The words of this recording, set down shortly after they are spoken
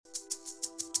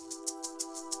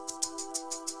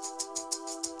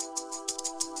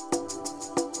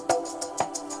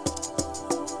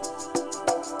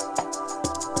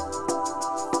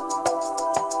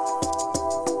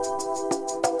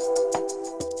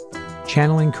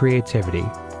channeling creativity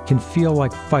can feel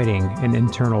like fighting an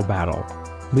internal battle,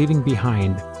 leaving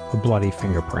behind a bloody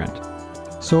fingerprint.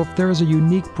 So if there is a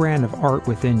unique brand of art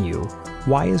within you,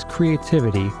 why is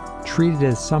creativity treated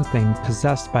as something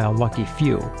possessed by a lucky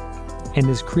few? And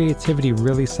is creativity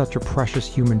really such a precious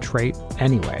human trait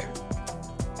anyway?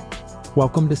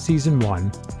 Welcome to Season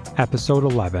 1, Episode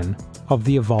 11 of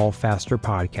the Evolve Faster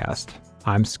podcast.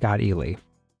 I'm Scott Ely.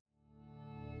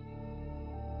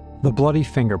 The bloody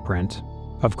fingerprint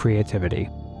of creativity.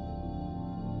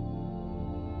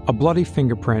 A bloody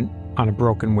fingerprint on a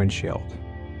broken windshield,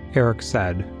 Eric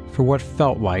said for what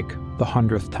felt like the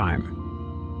 100th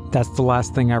time. That's the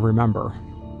last thing I remember.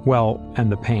 Well,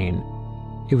 and the pain.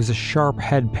 It was a sharp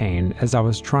head pain as I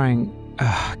was trying,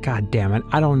 God damn it,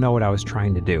 I don't know what I was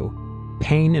trying to do.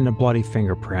 Pain and a bloody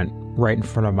fingerprint right in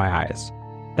front of my eyes.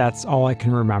 That's all I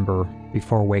can remember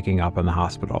before waking up in the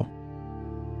hospital.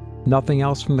 Nothing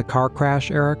else from the car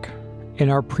crash, Eric? In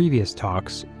our previous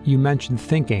talks, you mentioned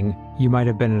thinking you might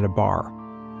have been at a bar.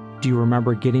 Do you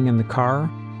remember getting in the car?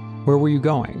 Where were you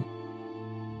going?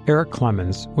 Eric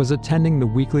Clemens was attending the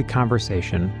weekly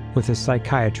conversation with his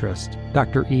psychiatrist,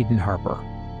 Dr. Eden Harper.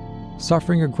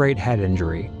 Suffering a great head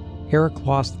injury, Eric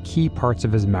lost key parts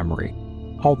of his memory.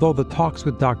 Although the talks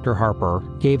with Dr. Harper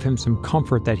gave him some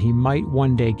comfort that he might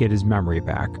one day get his memory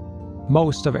back,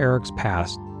 most of Eric's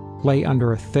past lay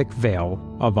under a thick veil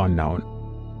of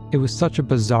unknown. It was such a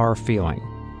bizarre feeling.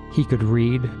 He could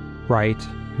read, write,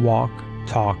 walk,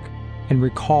 talk, and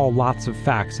recall lots of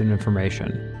facts and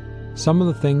information. Some of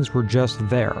the things were just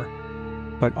there,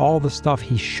 but all the stuff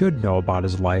he should know about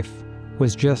his life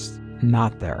was just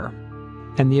not there.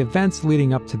 And the events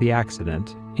leading up to the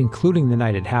accident, including the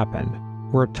night it happened,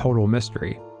 were a total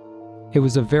mystery. It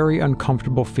was a very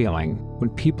uncomfortable feeling when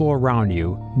people around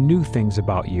you knew things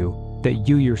about you that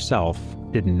you yourself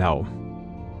didn't know.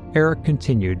 Eric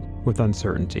continued with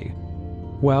uncertainty.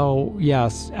 Well,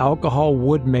 yes, alcohol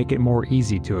would make it more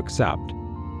easy to accept,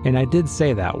 and I did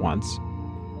say that once.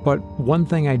 But one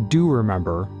thing I do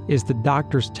remember is the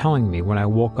doctors telling me when I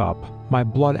woke up my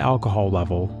blood alcohol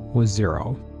level was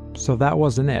 0. So that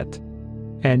wasn't it.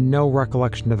 And no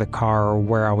recollection of the car or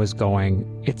where I was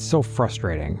going. It's so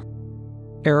frustrating.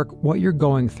 Eric, what you're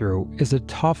going through is a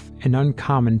tough and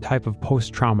uncommon type of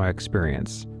post-trauma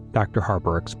experience, Dr.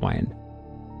 Harper explained.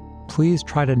 Please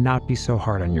try to not be so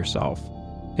hard on yourself.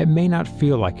 It may not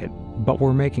feel like it, but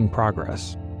we're making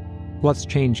progress. Let's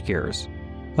change gears.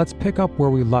 Let's pick up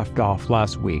where we left off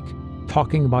last week,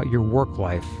 talking about your work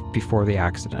life before the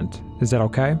accident. Is that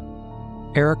okay?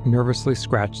 Eric nervously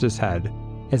scratched his head,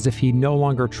 as if he no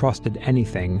longer trusted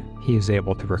anything he was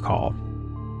able to recall.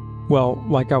 Well,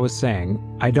 like I was saying,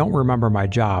 I don't remember my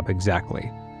job exactly,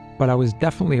 but I was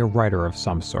definitely a writer of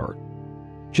some sort.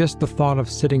 Just the thought of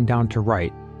sitting down to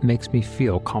write makes me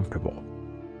feel comfortable.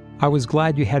 I was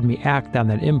glad you had me act on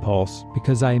that impulse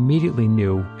because I immediately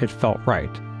knew it felt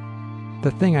right.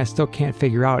 The thing I still can't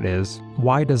figure out is,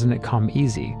 why doesn't it come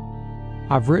easy?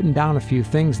 I've written down a few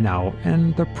things now,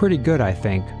 and they're pretty good, I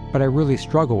think, but I really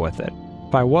struggle with it.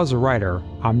 If I was a writer,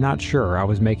 I'm not sure I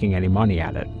was making any money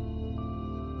at it.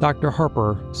 Dr.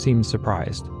 Harper seemed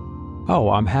surprised.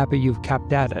 Oh, I'm happy you've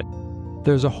kept at it.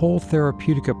 There's a whole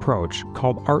therapeutic approach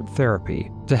called art therapy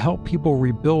to help people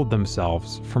rebuild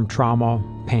themselves from trauma,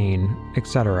 pain,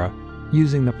 etc.,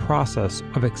 using the process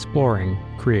of exploring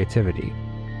creativity.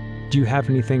 Do you have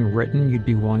anything written you'd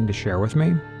be willing to share with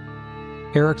me?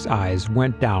 Eric's eyes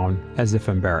went down as if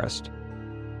embarrassed.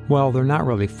 Well, they're not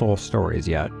really full stories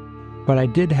yet, but I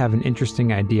did have an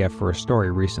interesting idea for a story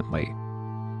recently.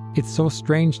 It's so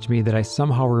strange to me that I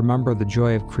somehow remember the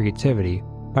joy of creativity,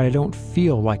 but I don't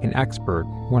feel like an expert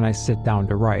when I sit down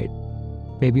to write.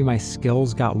 Maybe my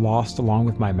skills got lost along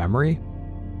with my memory?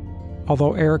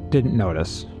 Although Eric didn't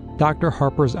notice, Dr.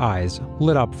 Harper's eyes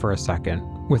lit up for a second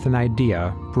with an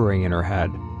idea brewing in her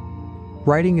head.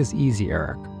 Writing is easy,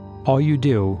 Eric. All you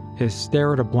do is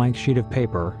stare at a blank sheet of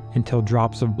paper until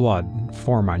drops of blood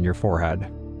form on your forehead.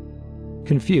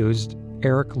 Confused,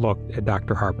 Eric looked at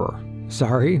Dr. Harper.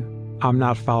 Sorry, I'm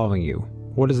not following you.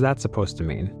 What is that supposed to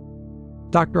mean?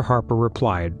 Dr. Harper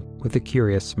replied with a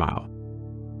curious smile.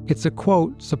 It's a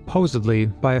quote supposedly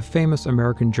by a famous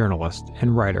American journalist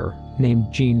and writer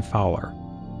named Gene Fowler.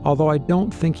 Although I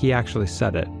don't think he actually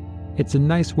said it, it's a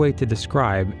nice way to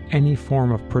describe any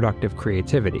form of productive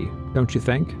creativity, don't you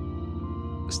think?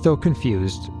 Still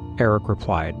confused, Eric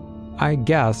replied, I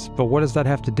guess, but what does that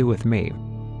have to do with me?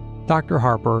 Dr.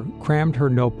 Harper crammed her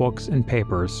notebooks and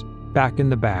papers back in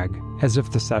the bag as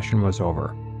if the session was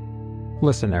over.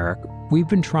 Listen, Eric, we've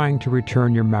been trying to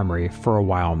return your memory for a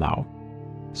while now.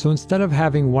 So instead of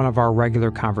having one of our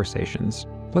regular conversations,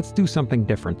 let's do something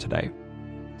different today.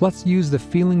 Let's use the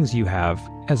feelings you have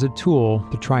as a tool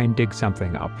to try and dig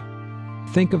something up.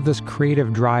 Think of this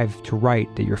creative drive to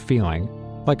write that you're feeling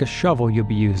like a shovel you'll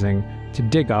be using to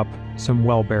dig up some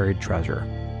well-buried treasure."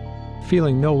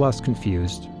 Feeling no less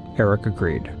confused, Eric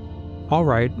agreed. "All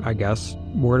right, I guess.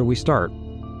 Where do we start?"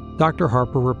 Dr.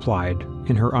 Harper replied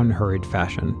in her unhurried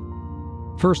fashion.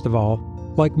 "First of all,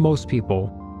 like most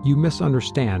people, you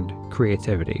misunderstand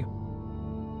creativity.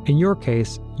 In your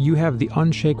case, you have the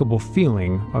unshakable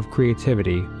feeling of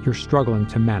creativity you're struggling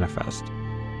to manifest.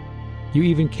 You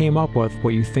even came up with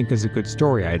what you think is a good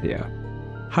story idea.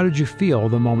 How did you feel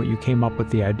the moment you came up with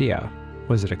the idea?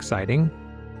 Was it exciting?"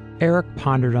 Eric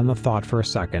pondered on the thought for a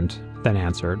second, then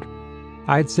answered,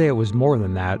 "I'd say it was more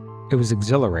than that. It was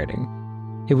exhilarating.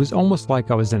 It was almost like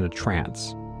I was in a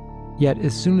trance. Yet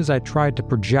as soon as I tried to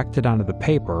project it onto the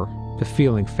paper, the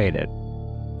feeling faded.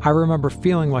 I remember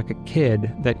feeling like a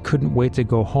kid that couldn't wait to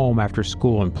go home after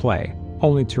school and play,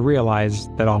 only to realize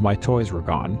that all my toys were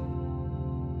gone."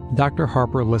 Dr.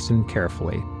 Harper listened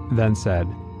carefully, then said,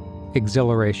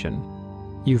 "Exhilaration.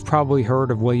 You've probably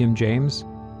heard of William James?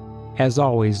 As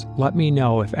always, let me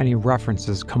know if any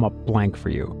references come up blank for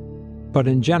you. But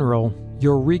in general,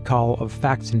 your recall of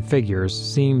facts and figures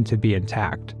seem to be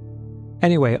intact.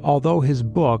 Anyway, although his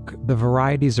book, The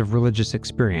Varieties of Religious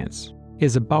Experience,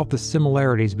 is about the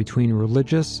similarities between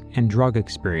religious and drug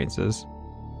experiences,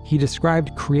 he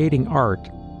described creating art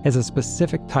as a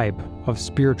specific type of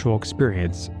spiritual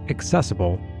experience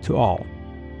accessible to all.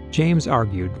 James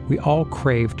argued we all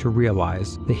crave to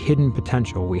realize the hidden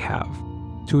potential we have,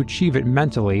 to achieve it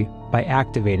mentally by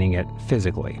activating it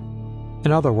physically.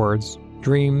 In other words,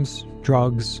 dreams,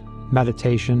 drugs,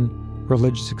 meditation,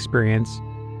 religious experience,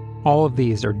 all of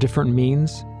these are different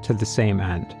means to the same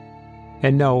end.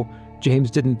 And no, James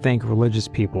didn't think religious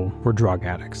people were drug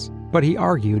addicts, but he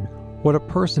argued what a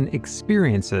person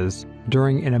experiences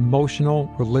during an emotional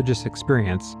religious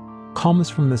experience comes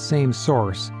from the same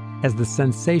source as the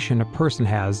sensation a person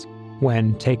has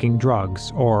when taking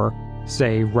drugs or,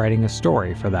 say, writing a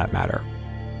story for that matter.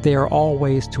 They are all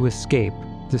ways to escape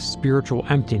the spiritual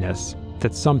emptiness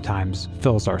that sometimes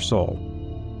fills our soul.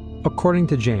 According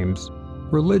to James,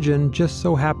 religion just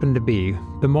so happened to be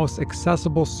the most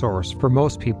accessible source for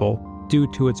most people due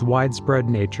to its widespread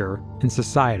nature and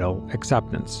societal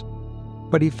acceptance.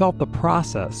 But he felt the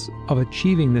process of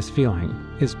achieving this feeling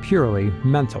is purely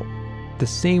mental. The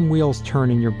same wheels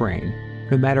turn in your brain,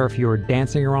 no matter if you are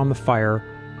dancing around the fire,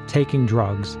 taking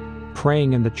drugs,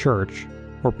 praying in the church,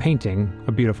 or painting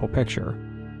a beautiful picture.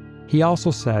 He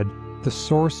also said the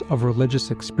source of religious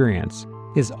experience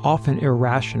is often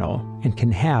irrational and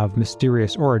can have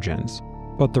mysterious origins,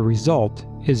 but the result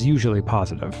is usually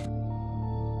positive.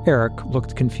 Eric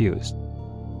looked confused.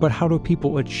 But how do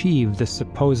people achieve this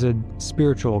supposed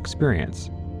spiritual experience?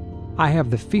 I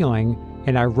have the feeling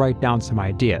and I write down some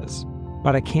ideas,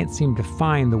 but I can't seem to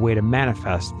find the way to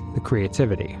manifest the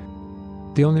creativity.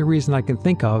 The only reason I can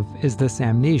think of is this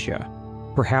amnesia.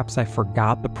 Perhaps I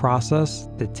forgot the process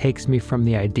that takes me from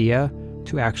the idea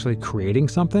to actually creating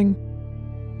something?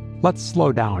 Let's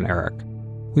slow down, Eric.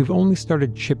 We've only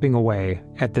started chipping away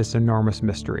at this enormous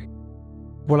mystery.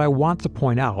 What I want to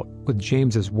point out with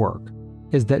James's work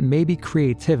is that maybe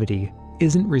creativity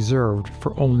isn't reserved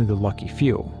for only the lucky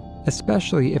few,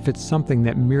 especially if it's something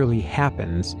that merely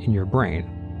happens in your brain.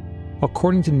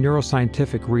 According to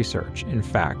neuroscientific research, in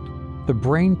fact, the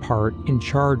brain part in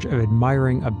charge of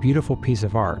admiring a beautiful piece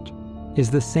of art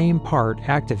is the same part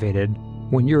activated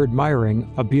when you're admiring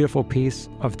a beautiful piece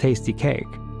of tasty cake.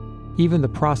 Even the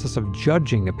process of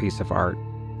judging a piece of art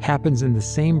happens in the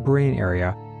same brain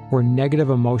area where negative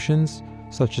emotions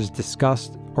such as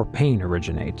disgust or pain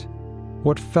originate.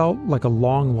 What felt like a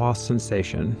long-lost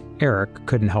sensation, Eric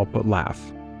couldn't help but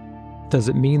laugh. Does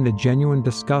it mean the genuine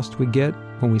disgust we get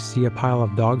when we see a pile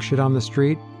of dog shit on the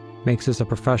street makes us a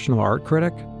professional art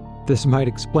critic? This might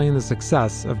explain the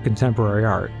success of contemporary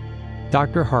art.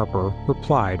 Dr. Harper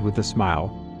replied with a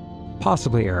smile.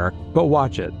 Possibly, Eric, but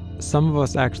watch it. Some of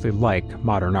us actually like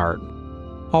modern art.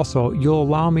 Also, you'll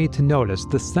allow me to notice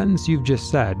the sentence you've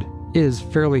just said is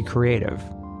fairly creative.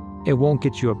 It won't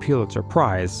get you a Pulitzer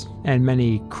Prize, and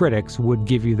many critics would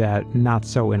give you that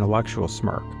not-so-intellectual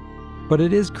smirk. But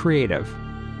it is creative.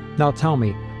 Now tell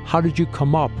me, how did you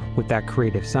come up with that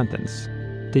creative sentence?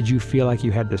 Did you feel like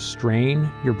you had to strain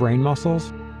your brain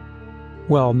muscles?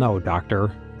 Well, no,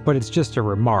 doctor, but it's just a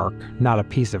remark, not a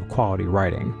piece of quality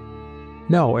writing.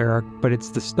 No, Eric, but it's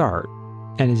the start.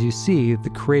 And as you see, the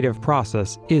creative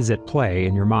process is at play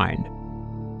in your mind.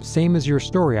 Same as your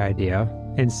story idea,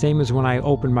 and same as when I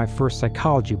opened my first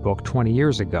psychology book 20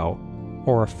 years ago,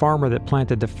 or a farmer that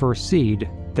planted the first seed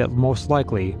that most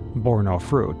likely bore no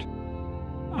fruit.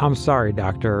 I'm sorry,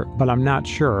 doctor, but I'm not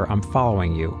sure I'm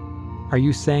following you. Are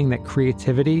you saying that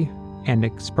creativity and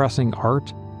expressing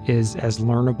art is as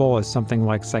learnable as something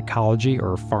like psychology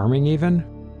or farming even?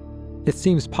 It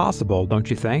seems possible, don't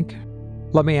you think?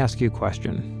 Let me ask you a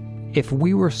question. If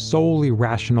we were solely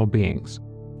rational beings,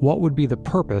 what would be the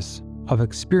purpose of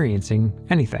experiencing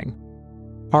anything?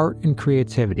 Art and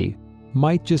creativity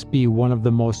might just be one of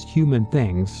the most human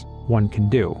things one can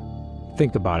do.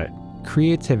 Think about it.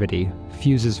 Creativity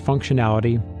fuses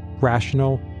functionality,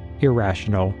 rational,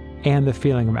 irrational, and the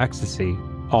feeling of ecstasy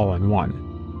all in one.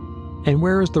 And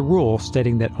where is the rule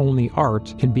stating that only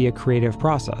art can be a creative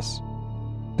process?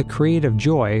 The creative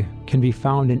joy can be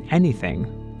found in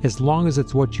anything as long as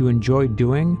it's what you enjoy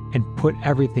doing and put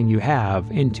everything you have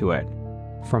into it,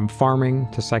 from farming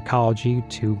to psychology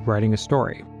to writing a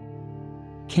story.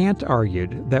 Kant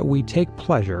argued that we take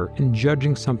pleasure in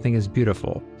judging something as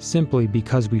beautiful simply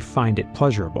because we find it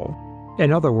pleasurable.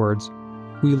 In other words,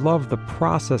 we love the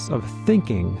process of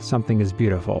thinking something is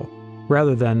beautiful,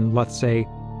 rather than, let's say,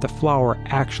 the flower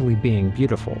actually being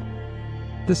beautiful.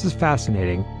 This is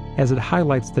fascinating as it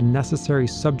highlights the necessary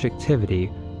subjectivity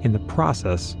in the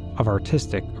process of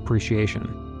artistic appreciation.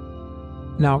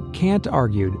 Now, Kant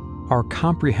argued our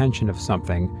comprehension of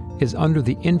something is under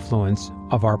the influence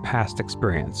of our past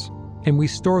experience, and we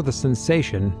store the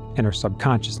sensation in our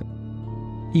subconscious,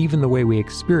 even the way we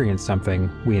experience something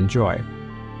we enjoy.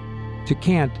 To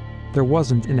Kant, there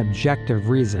wasn't an objective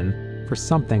reason for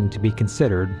something to be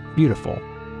considered beautiful.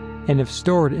 And if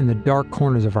stored in the dark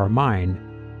corners of our mind,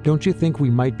 don't you think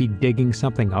we might be digging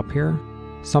something up here?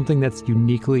 Something that's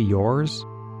uniquely yours?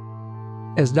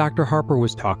 As Dr. Harper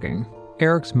was talking,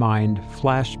 Eric's mind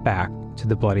flashed back to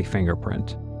the bloody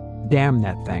fingerprint. Damn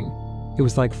that thing. It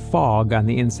was like fog on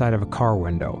the inside of a car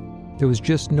window. There was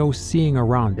just no seeing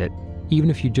around it, even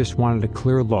if you just wanted a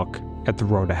clear look at the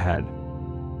road ahead.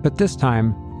 But this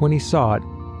time, when he saw it,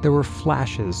 there were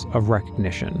flashes of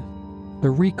recognition. The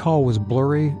recall was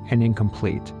blurry and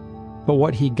incomplete, but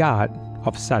what he got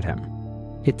upset him.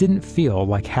 It didn't feel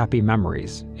like happy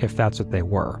memories, if that's what they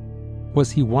were.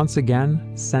 Was he once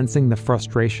again sensing the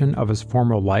frustration of his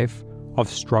former life of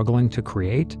struggling to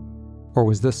create? Or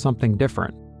was this something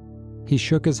different? He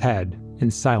shook his head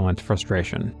in silent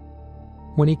frustration.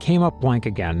 When he came up blank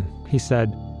again, he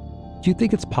said, "Do you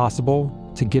think it's possible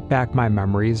to get back my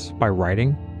memories by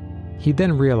writing?" He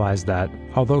then realized that,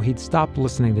 although he'd stopped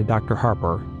listening to Dr.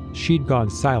 Harper, she'd gone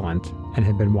silent and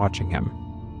had been watching him.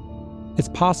 It's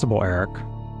possible, Eric,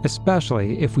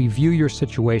 especially if we view your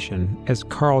situation as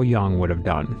Carl Jung would have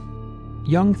done.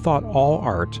 Jung thought all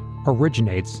art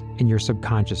originates in your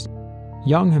subconscious.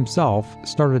 Jung himself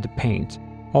started to paint,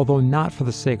 although not for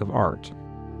the sake of art.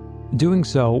 Doing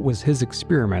so was his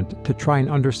experiment to try and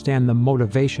understand the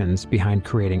motivations behind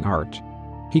creating art.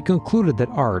 He concluded that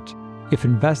art, if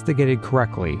investigated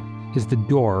correctly, is the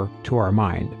door to our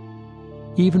mind.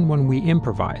 Even when we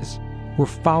improvise, we're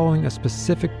following a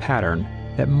specific pattern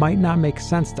that might not make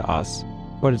sense to us,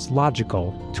 but it's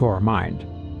logical to our mind.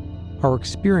 Our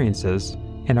experiences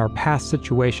and our past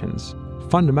situations,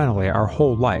 fundamentally our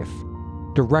whole life,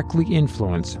 directly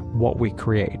influence what we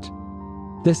create.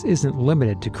 This isn't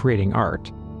limited to creating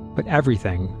art, but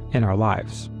everything in our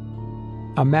lives.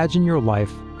 Imagine your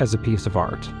life as a piece of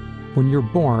art. When you're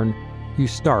born, you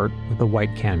start with a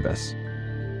white canvas.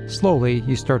 Slowly,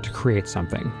 you start to create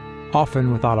something,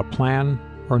 often without a plan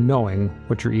or knowing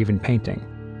what you're even painting.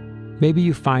 Maybe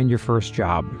you find your first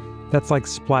job. That's like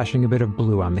splashing a bit of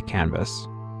blue on the canvas.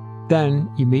 Then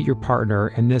you meet your partner,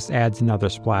 and this adds another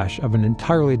splash of an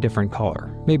entirely different color,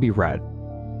 maybe red.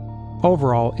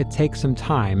 Overall, it takes some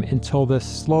time until this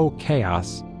slow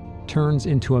chaos turns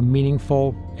into a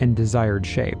meaningful and desired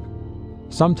shape.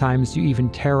 Sometimes you even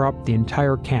tear up the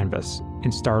entire canvas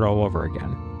and start all over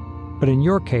again. But in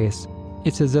your case,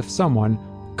 it's as if someone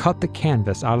cut the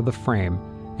canvas out of the frame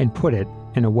and put it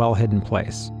in a well-hidden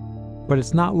place. But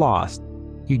it's not lost.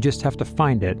 You just have to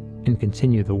find it and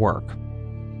continue the work.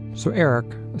 So Eric,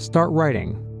 start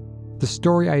writing. The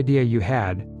story idea you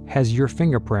had has your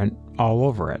fingerprint all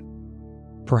over it.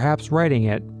 Perhaps writing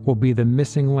it will be the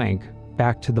missing link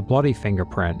back to the bloody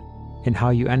fingerprint and how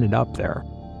you ended up there.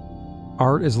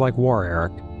 Art is like war,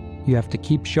 Eric. You have to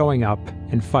keep showing up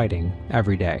and fighting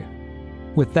every day.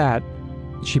 With that,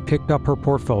 she picked up her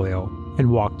portfolio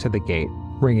and walked to the gate,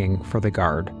 ringing for the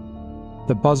guard.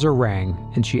 The buzzer rang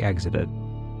and she exited.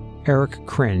 Eric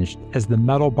cringed as the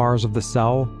metal bars of the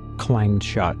cell clanged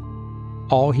shut.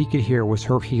 All he could hear was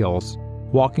her heels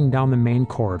walking down the main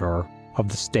corridor of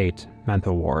the state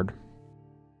mental ward.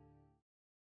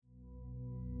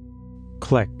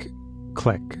 Click,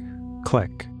 click,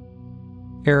 Click.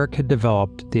 Eric had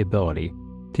developed the ability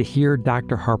to hear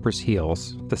Dr. Harper's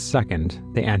heels the second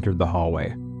they entered the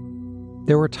hallway.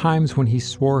 There were times when he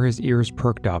swore his ears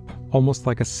perked up, almost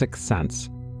like a sixth sense,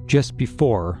 just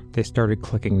before they started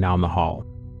clicking down the hall.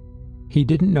 He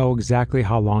didn't know exactly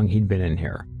how long he'd been in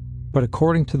here, but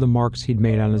according to the marks he'd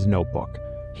made on his notebook,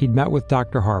 he'd met with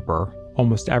Dr. Harper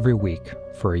almost every week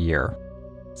for a year.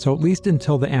 So at least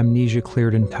until the amnesia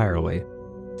cleared entirely,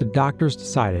 the doctors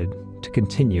decided to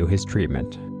continue his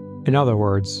treatment. In other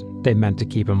words, they meant to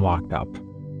keep him locked up.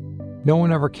 No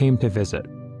one ever came to visit,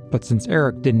 but since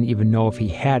Eric didn't even know if he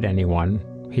had anyone,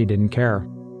 he didn't care.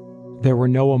 There were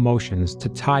no emotions to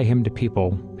tie him to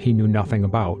people he knew nothing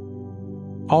about.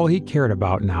 All he cared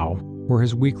about now were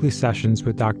his weekly sessions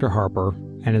with Dr. Harper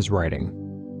and his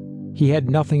writing. He had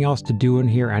nothing else to do in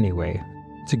here anyway.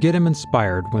 To get him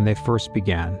inspired when they first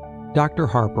began, Dr.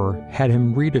 Harper had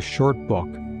him read a short book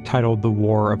titled The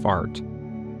War of Art.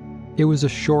 It was a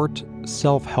short,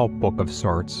 self-help book of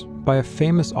sorts by a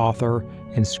famous author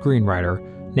and screenwriter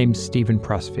named Steven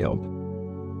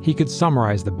Pressfield. He could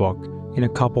summarize the book in a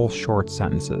couple short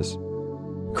sentences.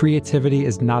 Creativity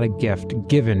is not a gift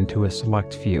given to a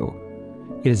select few.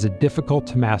 It is a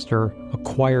difficult-to-master,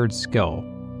 acquired skill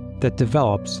that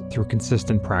develops through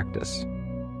consistent practice.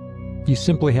 You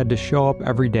simply had to show up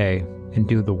every day and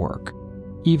do the work,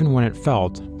 even when it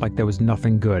felt like there was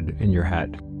nothing good in your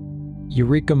head.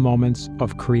 Eureka moments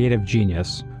of creative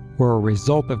genius were a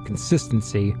result of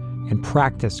consistency and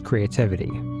practiced creativity,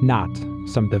 not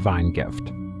some divine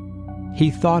gift.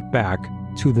 He thought back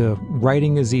to the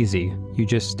writing is easy, you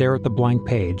just stare at the blank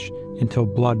page until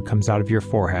blood comes out of your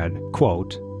forehead,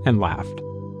 quote, and laughed.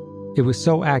 It was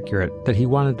so accurate that he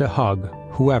wanted to hug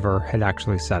whoever had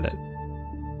actually said it.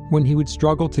 When he would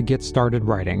struggle to get started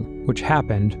writing, which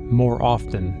happened more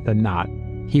often than not,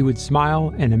 he would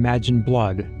smile and imagine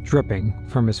blood dripping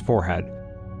from his forehead.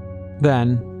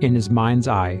 Then, in his mind's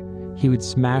eye, he would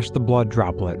smash the blood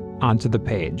droplet onto the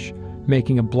page,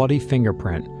 making a bloody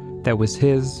fingerprint that was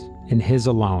his and his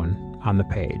alone on the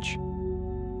page.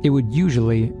 It would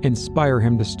usually inspire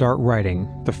him to start writing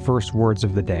the first words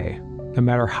of the day, no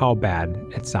matter how bad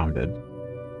it sounded.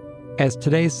 As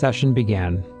today's session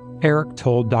began, Eric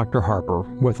told Dr. Harper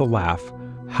with a laugh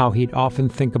how he'd often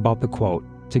think about the quote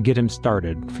to get him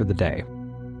started for the day.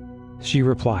 She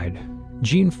replied,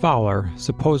 "Gene Fowler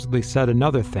supposedly said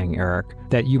another thing, Eric,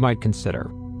 that you might consider.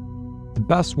 The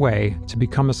best way to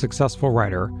become a successful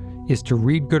writer is to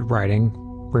read good writing,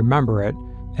 remember it,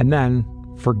 and then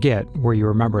forget where you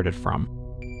remembered it from."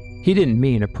 He didn't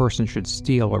mean a person should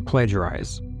steal or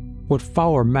plagiarize. What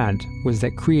Fowler meant was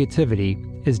that creativity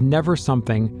is never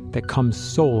something that comes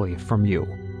solely from you.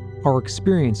 Our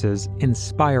experiences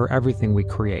inspire everything we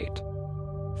create.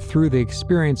 Through the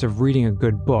experience of reading a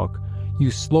good book,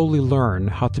 you slowly learn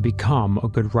how to become a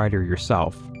good writer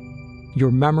yourself.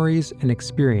 Your memories and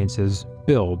experiences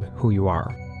build who you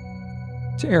are.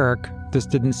 To Eric, this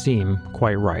didn't seem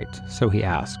quite right, so he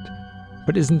asked,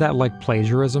 "But isn't that like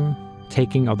plagiarism,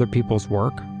 taking other people's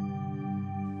work?"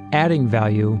 Adding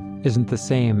value isn't the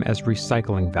same as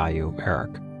recycling value,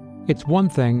 Eric. It's one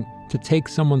thing to take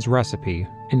someone's recipe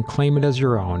and claim it as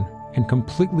your own, and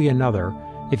completely another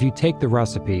if you take the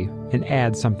recipe and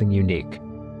add something unique,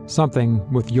 something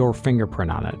with your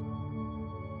fingerprint on it.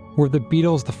 Were the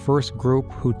Beatles the first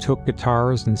group who took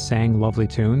guitars and sang lovely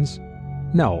tunes?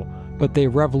 No, but they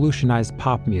revolutionized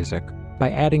pop music by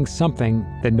adding something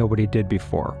that nobody did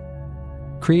before.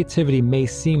 Creativity may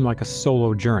seem like a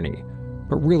solo journey,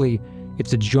 but really,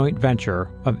 it's a joint venture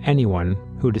of anyone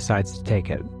who decides to take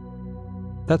it.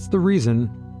 That's the reason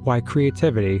why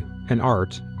creativity and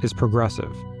art is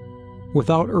progressive.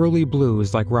 Without early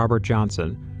blues like Robert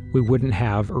Johnson, we wouldn't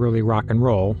have early rock and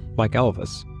roll like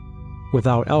Elvis.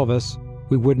 Without Elvis,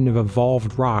 we wouldn't have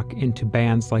evolved rock into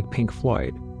bands like Pink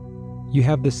Floyd. You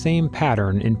have the same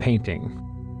pattern in painting.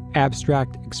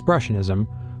 Abstract expressionism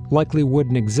likely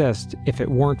wouldn't exist if it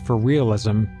weren't for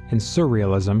realism and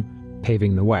surrealism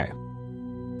paving the way.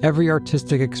 Every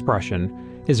artistic expression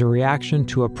is a reaction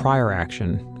to a prior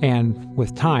action, and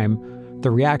with time,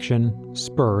 the reaction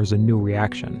spurs a new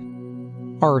reaction.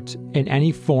 Art, in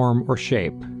any form or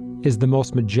shape, is the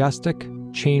most majestic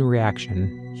chain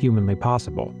reaction humanly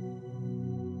possible.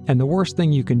 And the worst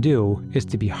thing you can do is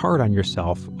to be hard on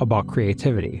yourself about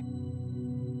creativity.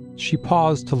 She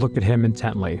paused to look at him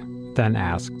intently, then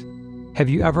asked, "Have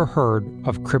you ever heard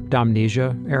of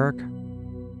cryptomnesia, Eric?"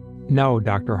 "No,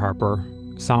 Dr. Harper.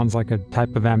 Sounds like a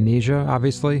type of amnesia,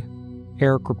 obviously,"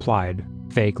 Eric replied,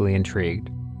 vaguely intrigued.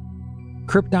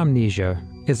 Cryptomnesia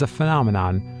is a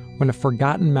phenomenon when a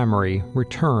forgotten memory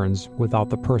returns without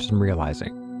the person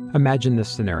realizing. Imagine this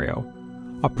scenario.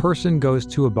 A person goes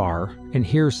to a bar and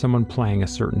hears someone playing a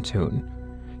certain tune.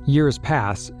 Years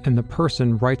pass, and the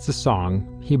person writes a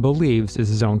song he believes is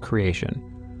his own creation.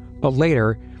 But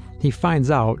later, he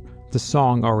finds out the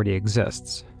song already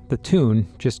exists. The tune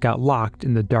just got locked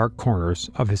in the dark corners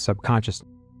of his subconscious.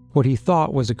 What he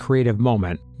thought was a creative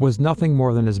moment was nothing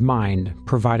more than his mind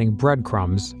providing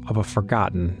breadcrumbs of a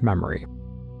forgotten memory.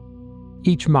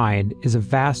 Each mind is a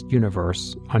vast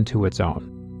universe unto its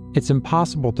own. It's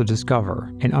impossible to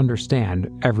discover and understand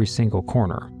every single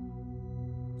corner.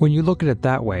 When you look at it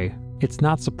that way, it's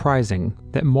not surprising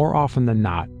that more often than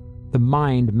not, the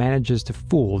mind manages to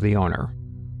fool the owner.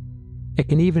 It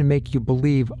can even make you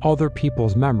believe other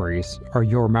people's memories are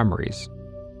your memories.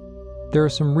 There are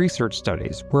some research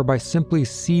studies where by simply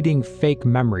seeding fake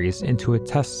memories into a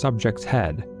test subject's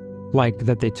head, like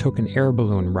that they took an air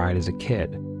balloon ride as a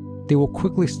kid, they will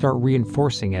quickly start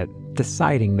reinforcing it,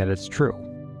 deciding that it's true.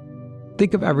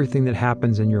 Think of everything that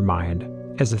happens in your mind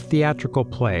as a theatrical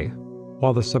play,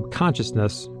 while the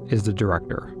subconsciousness is the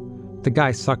director. The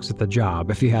guy sucks at the job,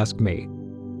 if you ask me.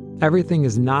 Everything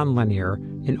is non-linear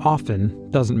and often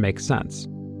doesn't make sense.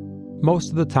 Most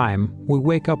of the time, we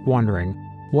wake up wondering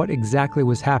what exactly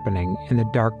was happening in the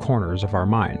dark corners of our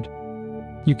mind.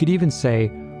 You could even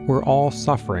say we're all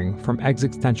suffering from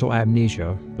existential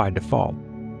amnesia by default.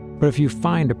 But if you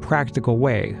find a practical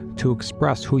way to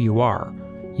express who you are,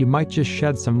 you might just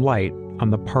shed some light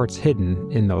on the parts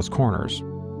hidden in those corners.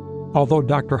 Although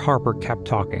Dr. Harper kept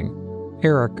talking,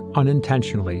 Eric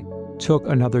unintentionally took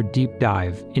another deep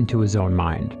dive into his own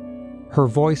mind. Her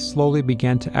voice slowly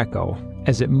began to echo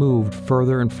as it moved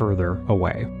further and further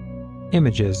away.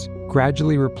 Images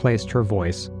gradually replaced her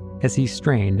voice as he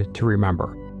strained to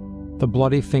remember. The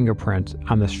bloody fingerprint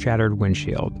on the shattered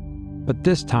windshield. But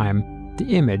this time,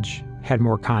 the image had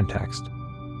more context.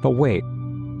 But wait,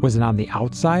 was it on the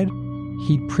outside?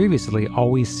 He'd previously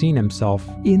always seen himself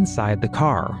inside the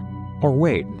car. Or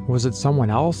wait, was it someone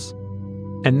else?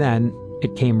 And then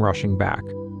it came rushing back.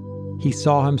 He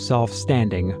saw himself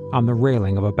standing on the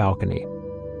railing of a balcony,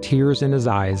 tears in his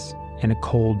eyes and a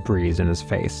cold breeze in his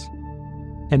face.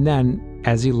 And then,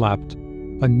 as he leapt,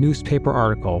 a newspaper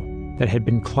article that had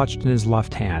been clutched in his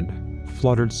left hand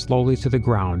fluttered slowly to the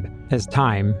ground as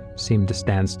time seemed to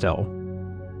stand still.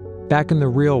 Back in the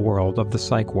real world of the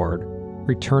psych ward,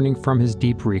 returning from his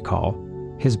deep recall,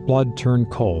 his blood turned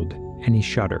cold and he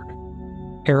shuddered.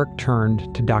 Eric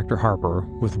turned to Dr. Harper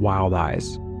with wild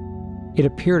eyes. It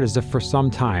appeared as if for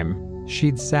some time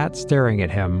she'd sat staring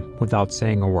at him without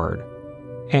saying a word.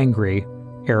 Angry,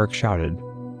 Eric shouted,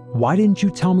 "Why didn't you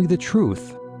tell me the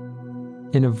truth?"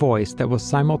 In a voice that was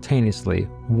simultaneously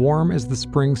warm as the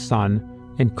spring sun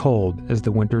and cold as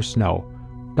the winter snow,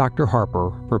 Dr. Harper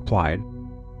replied,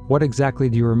 "What exactly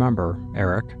do you remember,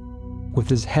 Eric?" With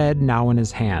his head now in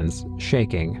his hands,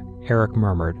 shaking, Eric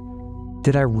murmured,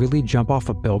 "Did I really jump off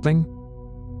a building?"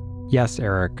 "Yes,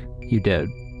 Eric, you did."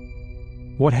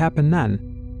 "What happened then?"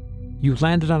 "You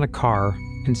landed on a car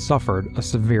and suffered a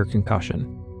severe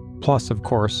concussion. Plus, of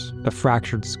course, the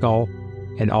fractured skull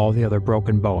and all the other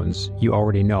broken bones you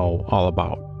already know all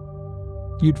about.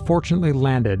 You'd fortunately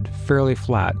landed fairly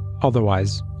flat,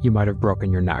 otherwise you might have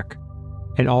broken your neck.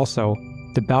 And also,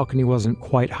 the balcony wasn't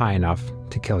quite high enough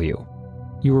to kill you.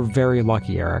 You were very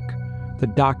lucky, Eric. The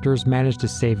doctors managed to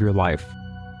save your life.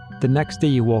 The next day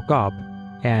you woke up,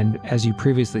 and as you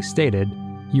previously stated,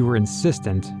 you were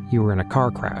insistent you were in a car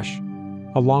crash,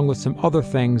 along with some other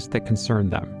things that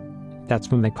concerned them. That's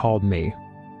when they called me.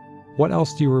 What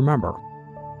else do you remember?"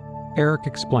 Eric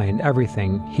explained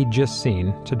everything he'd just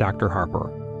seen to Dr. Harper.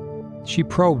 She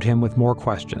probed him with more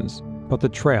questions, but the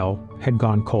trail had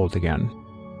gone cold again.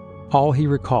 All he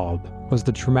recalled was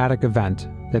the traumatic event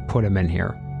that put him in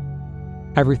here.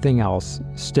 Everything else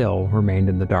still remained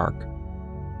in the dark.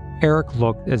 Eric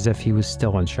looked as if he was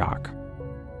still in shock.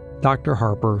 Dr.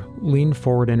 Harper leaned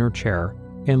forward in her chair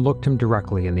and looked him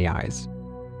directly in the eyes.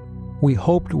 "We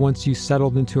hoped once you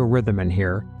settled into a rhythm in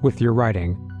here with your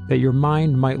writing that your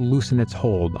mind might loosen its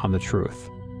hold on the truth.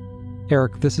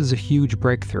 Eric, this is a huge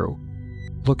breakthrough.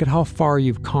 Look at how far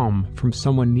you've come from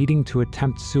someone needing to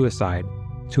attempt suicide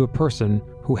to a person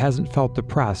who hasn't felt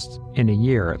depressed in a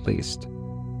year at least.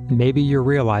 Maybe you're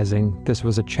realizing this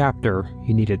was a chapter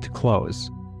you needed to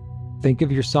close. Think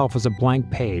of yourself as a blank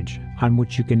page on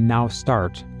which you can now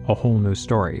start a whole new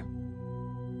story."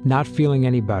 Not feeling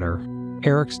any better,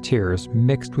 Eric's tears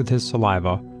mixed with his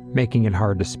saliva, making it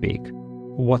hard to speak.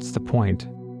 "What's the point?"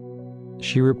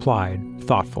 She replied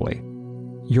thoughtfully,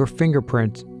 "Your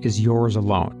fingerprint is yours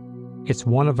alone. It's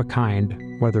one of a kind,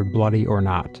 whether bloody or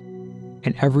not.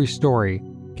 And every story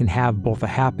can have both a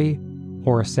happy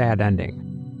or a sad ending.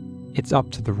 it's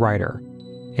up to the writer,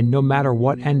 and no matter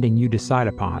what ending you decide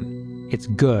upon, it's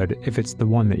good if it's the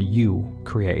one that you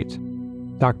create.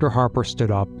 Dr. Harper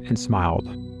stood up and smiled.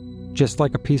 Just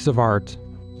like a piece of art,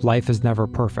 life is never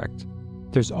perfect.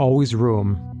 There's always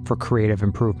room for creative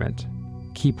improvement.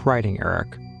 Keep writing,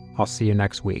 Eric. I'll see you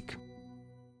next week.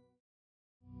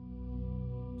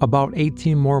 About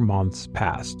 18 more months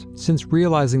passed since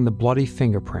realizing the bloody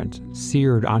fingerprint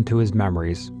seared onto his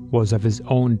memories was of his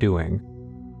own doing.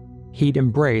 He'd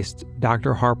embraced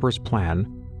Dr. Harper's plan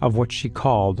of what she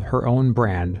called her own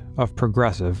brand of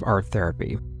progressive art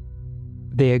therapy.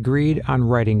 They agreed on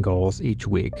writing goals each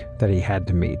week that he had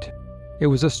to meet. It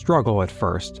was a struggle at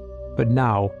first, but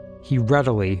now he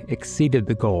readily exceeded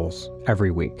the goals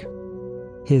every week.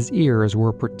 His ears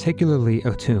were particularly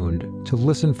attuned to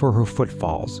listen for her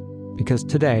footfalls, because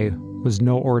today was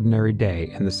no ordinary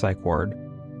day in the psych ward.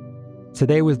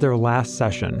 Today was their last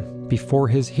session before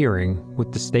his hearing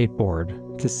with the state board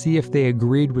to see if they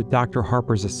agreed with Dr.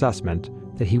 Harper's assessment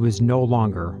that he was no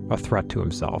longer a threat to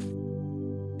himself.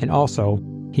 And also,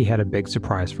 he had a big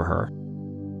surprise for her.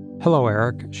 "Hello,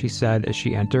 Eric," she said as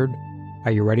she entered.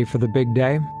 "Are you ready for the big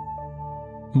day?"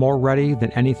 "More ready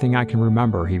than anything I can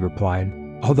remember," he replied,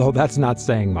 although that's not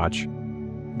saying much.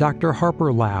 Dr.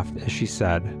 Harper laughed as she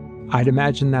said, "I'd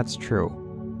imagine that's true.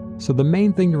 So the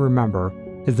main thing to remember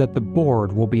is that the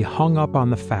board will be hung up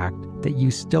on the fact that you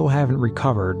still haven't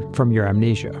recovered from your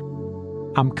amnesia.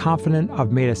 I'm confident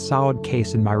I've made a solid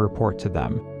case in my report to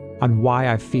them on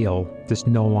why I feel this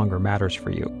no longer matters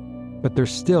for you, but they're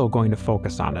still going to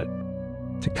focus on it.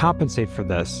 To compensate for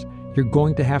this, you're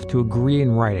going to have to agree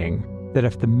in writing that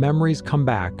if the memories come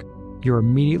back, you're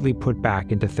immediately put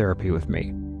back into therapy with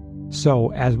me.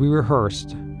 So, as we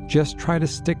rehearsed, just try to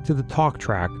stick to the talk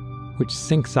track, which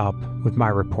syncs up with my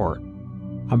report.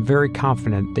 I'm very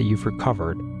confident that you've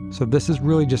recovered, so this is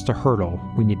really just a hurdle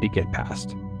we need to get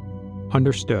past."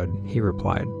 "Understood," he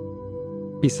replied.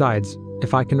 "Besides,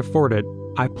 if I can afford it,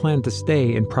 I plan to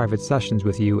stay in private sessions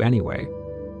with you anyway.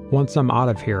 Once I'm out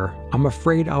of here, I'm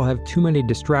afraid I'll have too many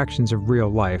distractions of real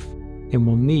life and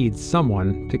will need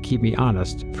someone to keep me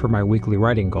honest for my weekly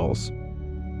writing goals."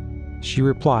 She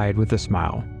replied with a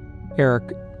smile,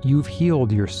 "Eric, you've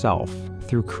healed yourself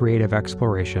through creative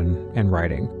exploration and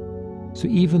writing. So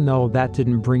even though that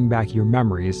didn't bring back your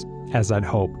memories, as I'd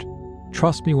hoped,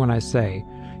 trust me when I say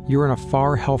you're in a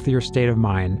far healthier state of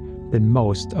mind than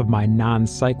most of my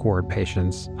non-psych ward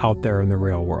patients out there in the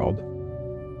real world.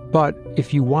 But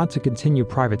if you want to continue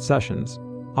private sessions,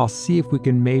 I'll see if we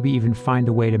can maybe even find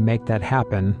a way to make that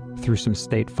happen through some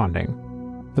state funding.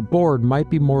 The board might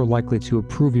be more likely to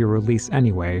approve your release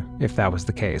anyway, if that was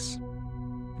the case."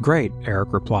 "Great,"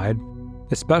 Eric replied,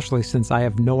 "especially since I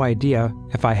have no idea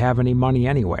if I have any money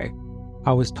anyway.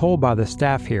 I was told by the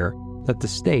staff here that the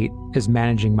state is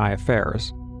managing my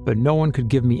affairs, but no one could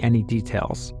give me any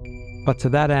details. But to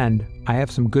that end, I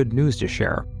have some good news to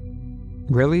share."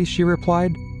 "Really?" she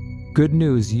replied. "Good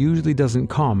news usually doesn't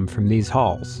come from these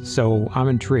halls, so I'm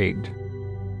intrigued."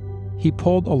 He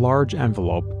pulled a large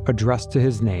envelope addressed to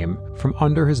his name from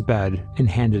under his bed and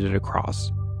handed it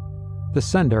across. The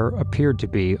sender appeared to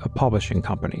be a publishing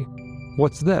company.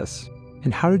 "What's this?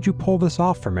 And how did you pull this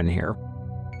off from in here?"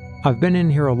 "I've been in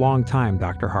here a long time,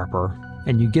 Dr. Harper,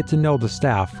 and you get to know the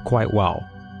staff quite well,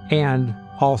 and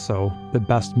also the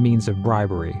best means of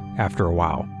bribery after a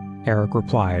while," Eric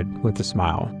replied with a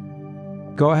smile.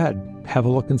 "Go ahead, have a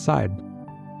look inside."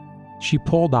 She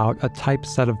pulled out a typed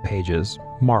set of pages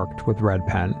marked with red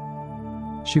pen.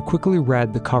 She quickly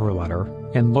read the cover letter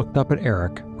and looked up at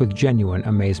Eric with genuine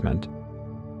amazement.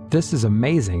 "This is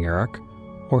amazing, Eric.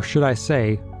 Or should I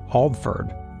say,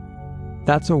 Aldford.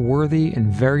 That's a worthy and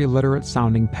very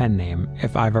literate-sounding pen name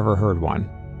if I've ever heard one.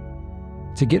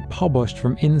 To get published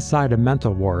from inside a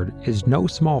mental ward is no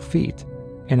small feat,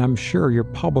 and I'm sure your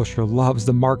publisher loves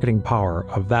the marketing power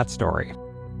of that story.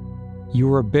 You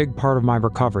were a big part of my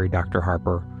recovery, Dr.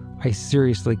 Harper. I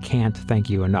seriously can't thank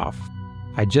you enough.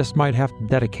 I just might have to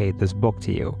dedicate this book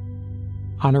to you.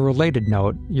 On a related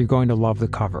note, you're going to love the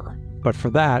cover, but for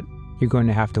that, you're going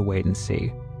to have to wait and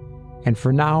see. And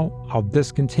for now, I'll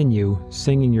discontinue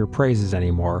singing your praises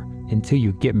anymore until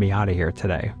you get me out of here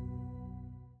today."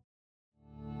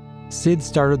 Sid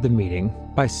started the meeting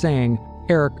by saying,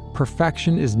 "Eric,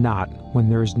 perfection is not when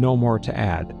there is no more to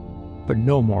add, but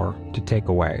no more to take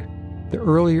away. The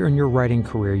earlier in your writing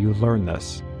career you learn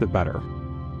this, the better."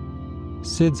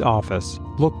 Sid's office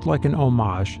looked like an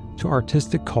homage to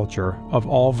artistic culture of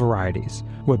all varieties,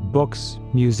 with books,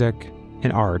 music,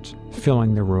 and art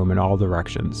filling the room in all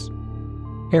directions.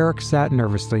 Eric sat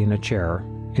nervously in a chair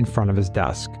in front of his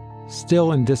desk,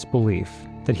 still in disbelief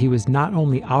that he was not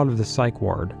only out of the psych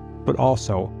ward, but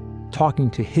also talking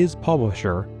to his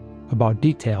publisher about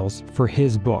details for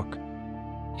his book.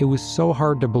 It was so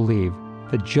hard to believe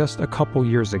that just a couple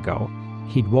years ago,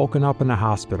 he'd woken up in a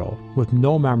hospital with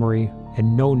no memory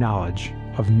and no knowledge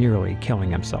of nearly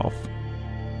killing himself.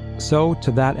 So,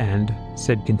 to that end,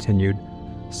 Sid continued,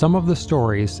 some of the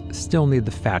stories still need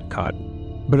the fat cut,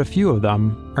 but a few of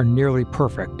them are nearly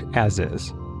perfect as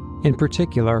is. In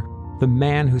particular, the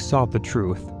man who sought the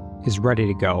truth is ready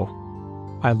to go.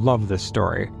 I love this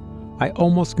story. I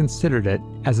almost considered it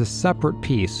as a separate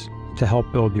piece to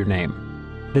help build your name.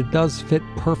 It does fit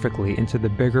perfectly into the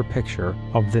bigger picture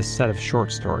of this set of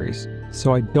short stories,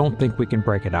 so I don't think we can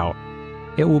break it out.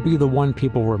 It will be the one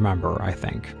people remember, I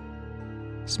think.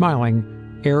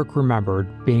 Smiling, Eric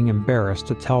remembered being embarrassed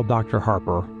to tell Dr.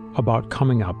 Harper about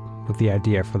coming up with the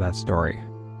idea for that story.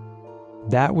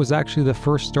 That was actually the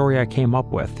first story I came up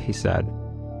with, he said.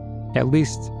 At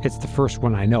least, it's the first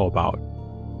one I know about.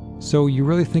 So you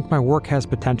really think my work has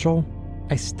potential?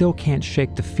 I still can't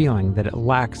shake the feeling that it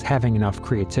lacks having enough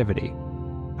creativity.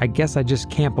 I guess I just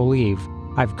can't believe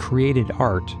I've created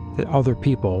art that other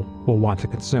people will want to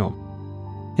consume.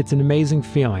 It's an amazing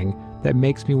feeling that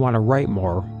makes me want to write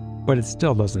more, but it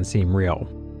still doesn't seem real.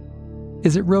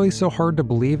 Is it really so hard to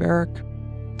believe, Eric?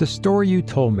 The story you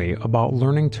told me about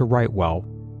learning to write well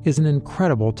is an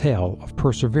incredible tale of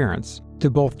perseverance to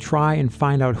both try and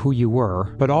find out who you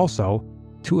were, but also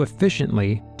to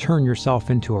efficiently turn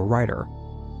yourself into a writer.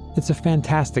 It's a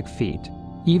fantastic feat,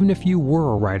 even if you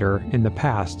were a writer in the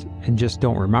past and just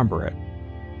don't remember it.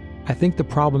 I think the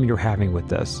problem you're having with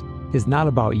this is not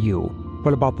about you,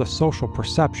 but about the social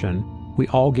perception we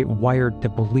all get wired to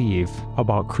believe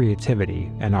about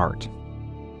creativity and art.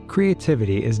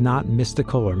 Creativity is not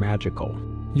mystical or magical.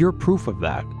 You're proof of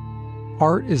that.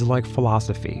 Art is like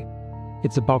philosophy.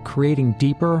 It's about creating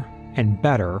deeper and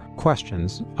better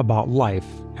questions about life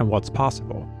and what's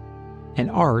possible.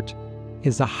 And art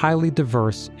is a highly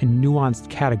diverse and nuanced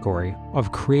category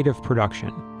of creative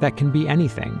production that can be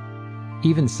anything.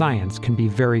 Even science can be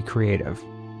very creative.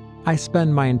 I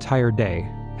spend my entire day,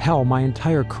 my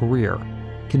entire career,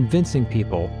 convincing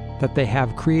people that they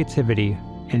have creativity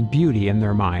and beauty in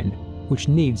their mind, which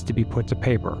needs to be put to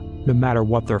paper, no matter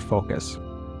what their focus.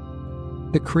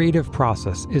 The creative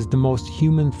process is the most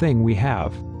human thing we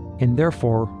have, and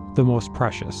therefore the most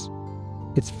precious.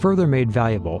 It's further made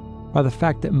valuable by the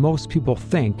fact that most people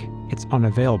think it's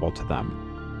unavailable to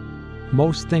them.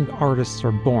 Most think artists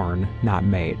are born, not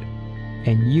made,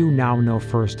 and you now know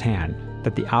firsthand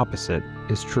that the opposite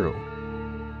is true.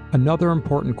 Another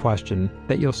important question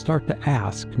that you'll start to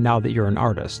ask now that you're an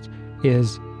artist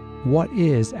is, what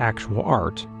is actual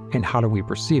art and how do we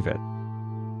perceive it?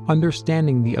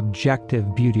 Understanding the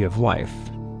objective beauty of life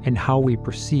and how we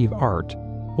perceive art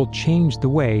will change the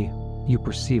way you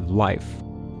perceive life.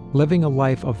 Living a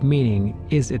life of meaning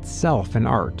is itself an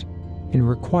art and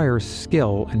requires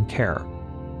skill and care.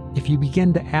 If you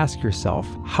begin to ask yourself,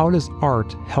 how does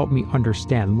art help me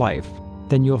understand life?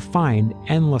 Then you'll find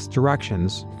endless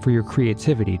directions for your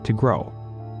creativity to grow.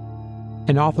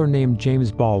 An author named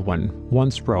James Baldwin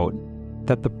once wrote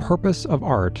that the purpose of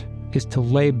art is to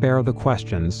lay bare the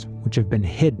questions which have been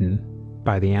hidden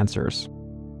by the answers.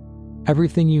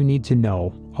 Everything you need to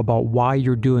know about why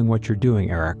you're doing what you're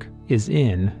doing, Eric, is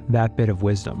in that bit of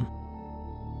wisdom.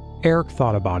 Eric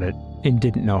thought about it and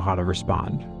didn't know how to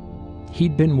respond.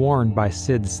 He'd been warned by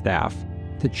Sid's staff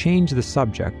to change the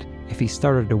subject if he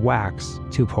started to wax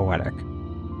too poetic.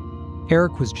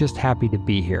 Eric was just happy to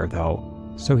be here, though,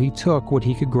 so he took what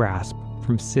he could grasp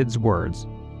from Sid's words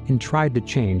and tried to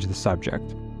change the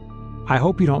subject. I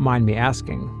hope you don't mind me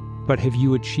asking, but have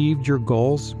you achieved your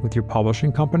goals with your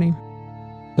publishing company?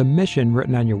 The mission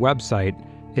written on your website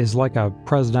is like a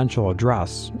presidential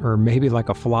address, or maybe like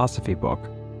a philosophy book,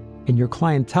 and your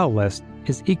clientele list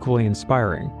is equally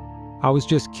inspiring. I was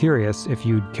just curious if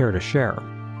you'd care to share.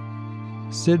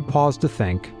 Sid paused to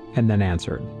think and then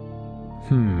answered,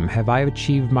 have I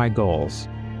achieved my goals?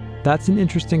 That's an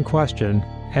interesting question,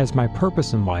 as my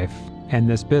purpose in life and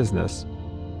this business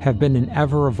have been an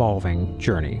ever-evolving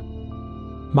journey.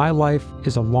 My life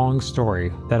is a long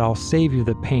story that I'll save you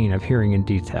the pain of hearing in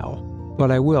detail,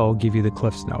 but I will give you the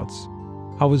Cliff's Notes.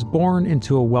 I was born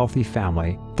into a wealthy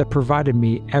family that provided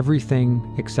me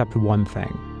everything except one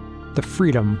thing: the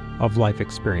freedom of life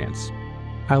experience.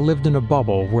 I lived in a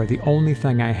bubble where the only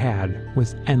thing I had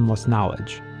was endless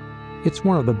knowledge. It's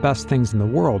one of the best things in the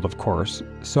world, of course,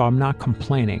 so I'm not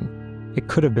complaining. It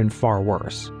could have been far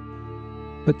worse.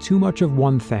 But too much of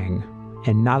one thing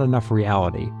and not enough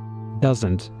reality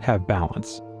doesn't have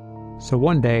balance. So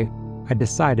one day, I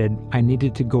decided I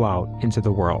needed to go out into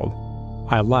the world.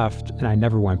 I left and I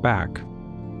never went back.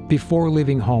 Before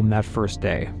leaving home that first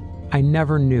day, I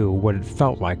never knew what it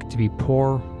felt like to be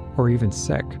poor or even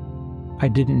sick. I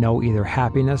didn't know either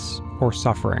happiness or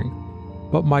suffering,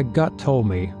 but my gut told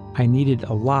me I needed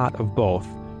a lot of both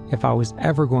if I was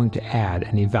ever going to add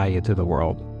any value to the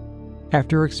world.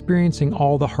 After experiencing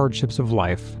all the hardships of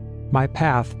life, my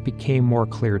path became more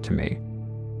clear to me.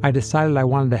 I decided I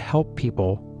wanted to help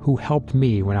people who helped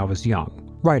me when I was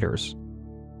young, writers.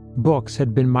 Books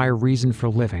had been my reason for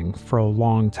living for a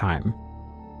long time.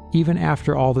 Even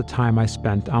after all the time I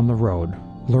spent on the road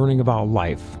learning about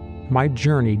life, my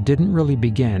journey didn't really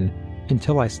begin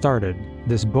until I started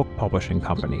this book publishing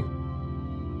company.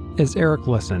 As Eric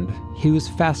listened, he was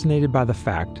fascinated by the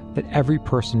fact that every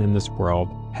person in this world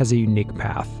has a unique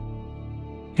path.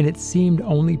 And it seemed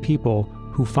only people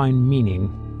who find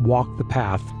meaning walk the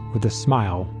path with a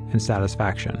smile and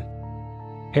satisfaction.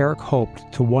 Eric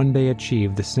hoped to one day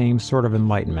achieve the same sort of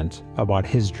enlightenment about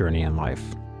his journey in life.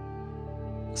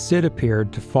 Sid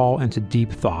appeared to fall into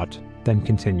deep thought, then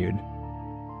continued.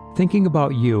 Thinking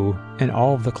about you and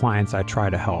all of the clients I try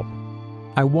to help,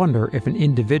 I wonder if an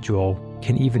individual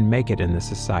can even make it in this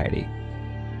society.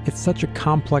 It's such a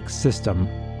complex system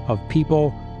of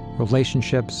people,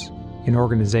 relationships, and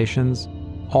organizations,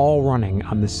 all running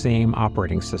on the same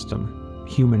operating system,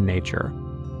 human nature.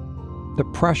 The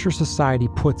pressure society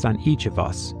puts on each of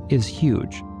us is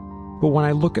huge, but when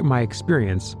I look at my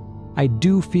experience, I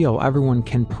do feel everyone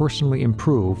can personally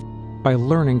improve by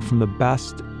learning from the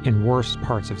best and worst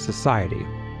parts of society.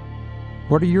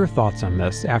 What are your thoughts on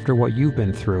this after what you've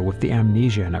been through with the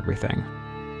amnesia and everything?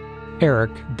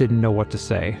 Eric didn't know what to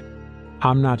say.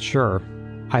 I'm not sure.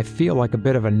 I feel like a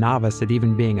bit of a novice at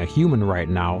even being a human right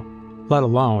now, let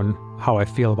alone how I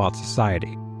feel about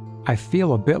society. I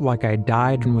feel a bit like I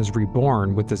died and was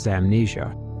reborn with this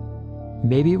amnesia.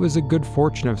 Maybe it was a good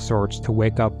fortune of sorts to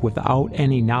wake up without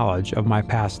any knowledge of my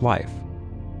past life.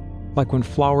 Like when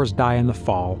flowers die in the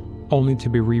fall, only to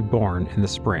be reborn in the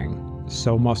spring,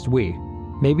 so must we.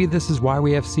 Maybe this is why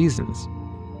we have seasons.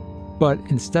 But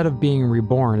instead of being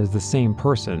reborn as the same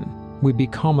person, we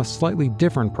become a slightly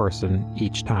different person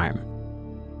each time.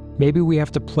 Maybe we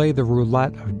have to play the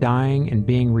roulette of dying and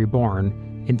being reborn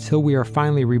until we are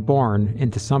finally reborn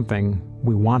into something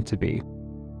we want to be.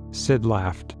 Sid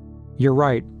laughed. You're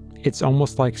right, it's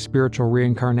almost like spiritual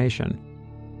reincarnation.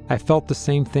 I felt the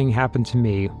same thing happen to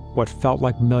me what felt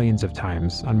like millions of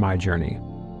times on my journey.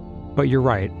 But you're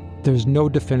right, there's no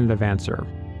definitive answer.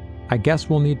 I guess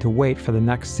we'll need to wait for the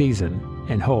next season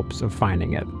in hopes of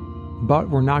finding it. But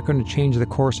we're not going to change the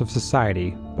course of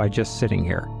society by just sitting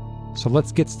here. So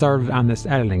let's get started on this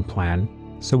editing plan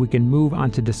so we can move on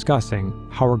to discussing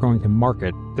how we're going to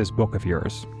market this book of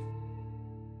yours.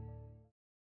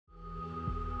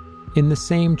 In the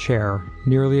same chair,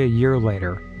 nearly a year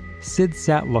later, Sid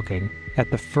sat looking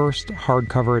at the first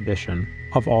hardcover edition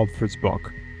of Aldford's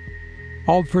book.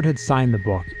 Aldford had signed the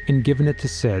book and given it to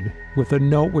Sid with a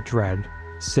note which read,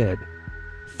 Sid,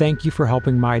 thank you for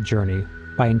helping my journey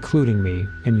by including me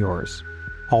in yours.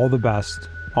 All the best,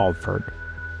 Aldford.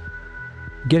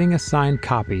 Getting a signed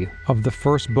copy of the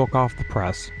first book off the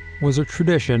press was a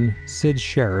tradition Sid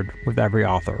shared with every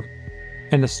author,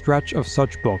 and a stretch of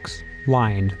such books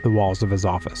lined the walls of his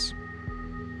office.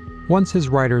 Once his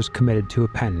writers committed to a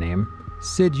pen name,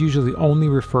 Sid usually only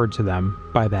referred to them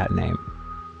by that name.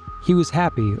 He was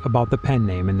happy about the pen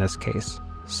name in this case.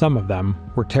 Some of them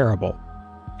were terrible,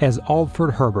 as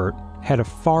Aldford Herbert had a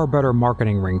far better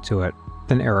marketing ring to it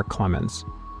than Eric Clemens.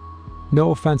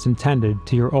 No offense intended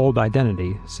to your old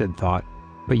identity, Sid thought,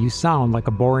 but you sound like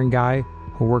a boring guy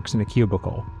who works in a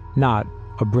cubicle, not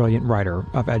a brilliant writer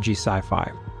of edgy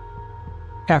sci-fi.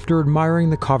 After admiring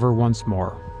the cover once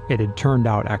more, it had turned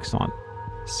out excellent.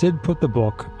 Sid put the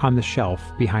book on the shelf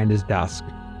behind his desk.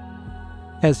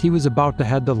 As he was about to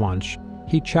head to lunch,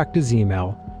 he checked his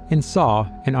email and saw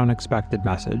an unexpected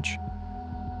message.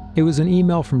 It was an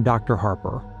email from Dr.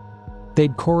 Harper.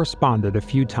 They'd corresponded a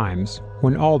few times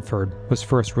when Aldford was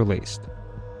first released.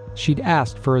 She'd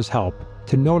asked for his help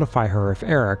to notify her if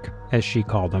Eric, as she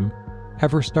called him,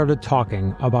 ever started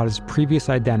talking about his previous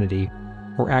identity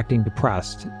or acting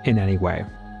depressed in any way.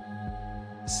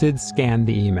 Sid scanned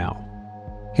the email.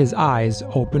 His eyes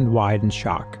opened wide in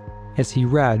shock as he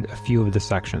read a few of the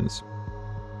sections.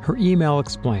 Her email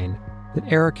explained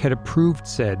that Eric had approved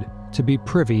Sid to be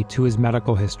privy to his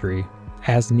medical history,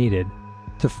 as needed,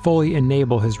 to fully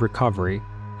enable his recovery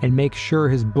and make sure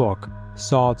his book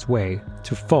saw its way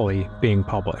to fully being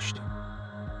published.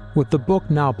 With the book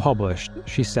now published,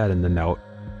 she said in the note,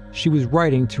 she was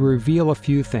writing to reveal a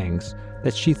few things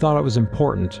that she thought it was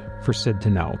important for Sid to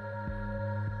know.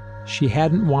 She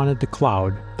hadn't wanted to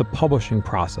cloud the publishing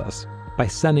process by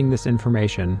sending this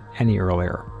information any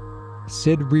earlier.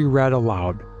 Sid reread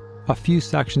aloud a few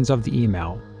sections of the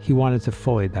email he wanted to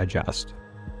fully digest.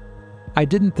 I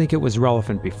didn't think it was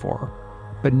relevant before,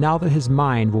 but now that his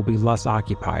mind will be less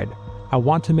occupied, I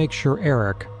want to make sure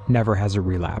Eric never has a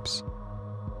relapse.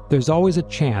 There's always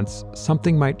a chance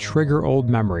something might trigger old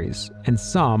memories, and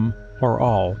some, or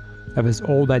all, of his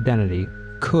old identity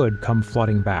could come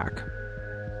flooding back.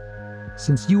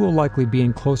 Since you will likely be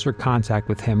in closer contact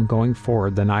with him going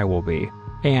forward than I will be,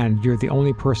 and you're the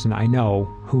only person I know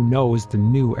who knows the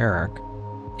new Eric,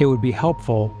 it would be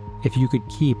helpful if you could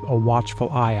keep a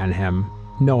watchful eye on him,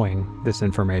 knowing this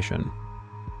information.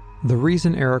 The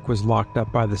reason Eric was locked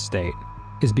up by the state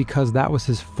is because that was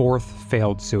his 4th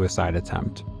failed suicide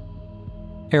attempt.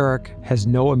 Eric has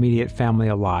no immediate family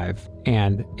alive,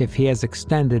 and if he has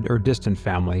extended or distant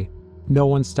family, no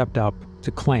one stepped up to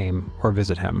claim or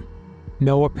visit him.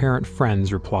 No apparent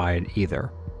friends replied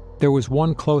either. There was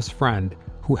one close friend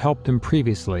who helped him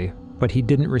previously, but he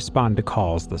didn't respond to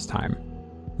calls this time.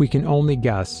 We can only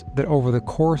guess that over the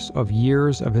course of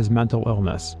years of his mental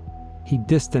illness, he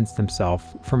distanced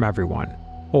himself from everyone,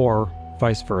 or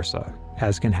vice versa,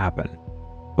 as can happen.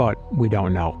 But we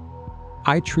don't know.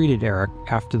 I treated Eric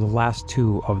after the last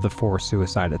 2 of the 4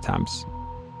 suicide attempts.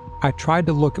 I tried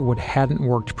to look at what hadn't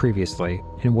worked previously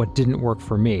and what didn't work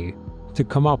for me to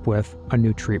come up with a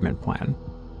new treatment plan.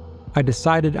 I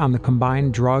decided on the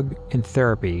combined drug and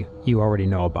therapy you already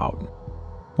know about.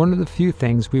 One of the few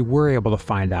things we were able to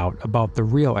find out about the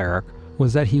real Eric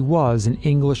was that he was an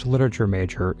English literature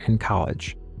major in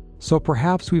college. So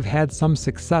perhaps we've had some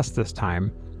success this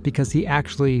time because he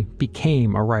actually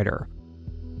became a writer.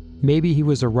 Maybe he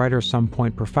was a writer some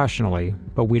point professionally,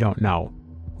 but we don't know.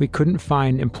 We couldn't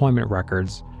find employment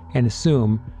records and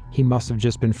assume he must have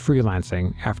just been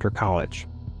freelancing after college.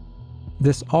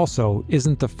 This also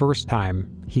isn't the first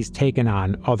time he's taken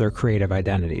on other creative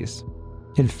identities.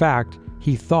 In fact,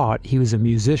 he thought he was a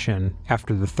musician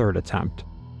after the 3rd attempt.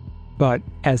 But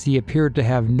as he appeared to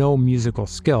have no musical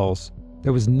skills,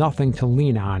 there was nothing to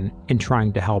lean on in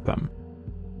trying to help him.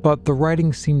 But the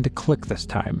writing seemed to click this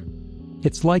time.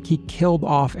 It's like he killed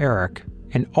off Eric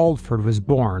and Aldford was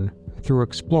born through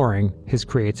exploring his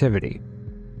creativity.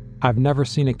 I've never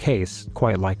seen a case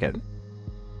quite like it.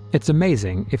 It's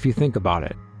amazing if you think about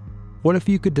it. What if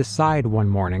you could decide one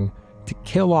morning to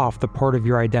kill off the part of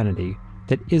your identity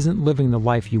that isn't living the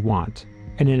life you want,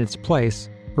 and in its place,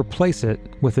 replace it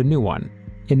with a new one?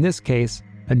 In this case,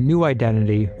 a new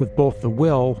identity with both the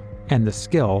will and the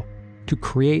skill to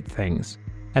create things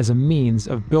as a means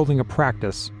of building a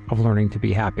practice of learning to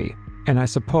be happy. And I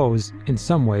suppose, in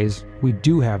some ways, we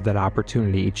do have that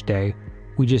opportunity each day,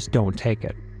 we just don't take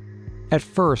it. At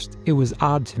first, it was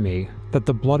odd to me that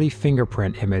the bloody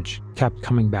fingerprint image kept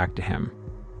coming back to him.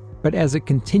 But as it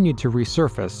continued to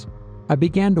resurface, I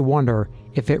began to wonder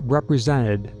if it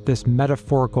represented this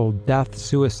metaphorical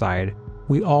death-suicide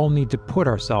we all need to put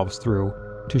ourselves through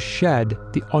to shed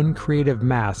the uncreative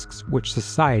masks which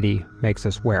society makes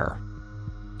us wear.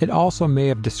 It also may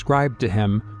have described to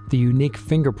him the unique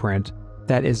fingerprint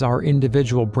that is our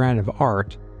individual brand of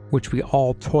art, which we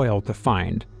all toil to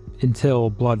find, until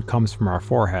blood comes from our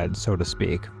forehead, so to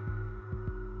speak.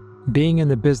 Being in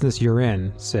the business you're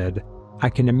in, Sid, I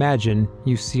can imagine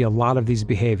you see a lot of these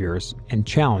behaviors and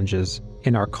challenges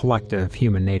in our collective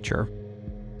human nature.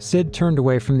 Sid turned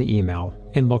away from the email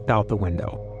and looked out the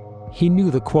window. He knew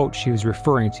the quote she was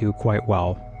referring to quite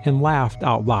well and laughed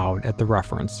out loud at the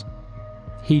reference.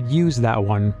 He'd used that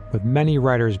one with many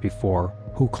writers before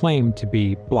who claimed to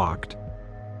be blocked.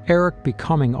 Eric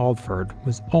becoming Aldford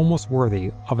was almost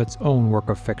worthy of its own work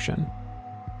of fiction.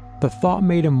 The thought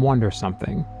made him wonder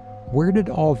something. Where did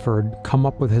Aldford come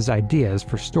up with his ideas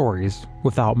for stories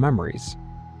without memories?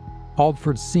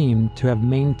 Aldford seemed to have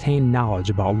maintained knowledge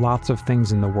about lots of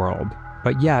things in the world,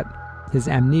 but yet his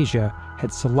amnesia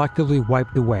had selectively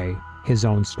wiped away his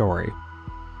own story.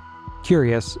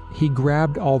 Curious, he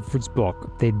grabbed Aldford's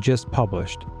book they'd just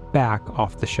published back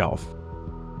off the shelf.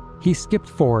 He skipped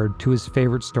forward to his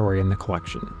favorite story in the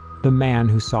collection, The Man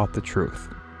Who Sought the Truth.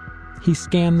 He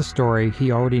scanned the story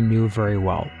he already knew very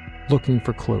well, looking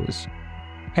for clues.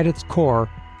 At its core,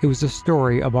 it was a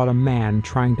story about a man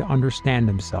trying to understand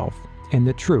himself and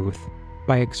the truth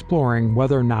by exploring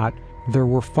whether or not there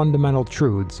were fundamental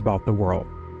truths about the world.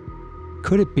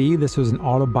 Could it be this was an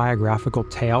autobiographical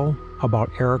tale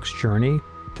about Eric's journey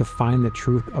to find the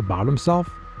truth about himself?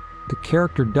 The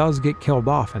character does get killed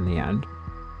off in the end.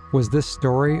 Was this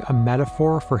story a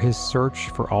metaphor for his search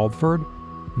for Aldford,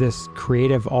 this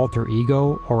creative alter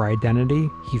ego or identity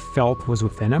he felt was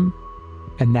within him?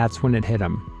 And that's when it hit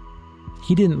him.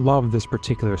 He didn't love this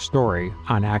particular story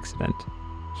on accident.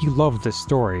 He loved this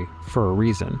story for a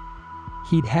reason.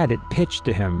 He'd had it pitched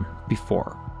to him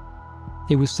before.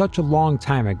 It was such a long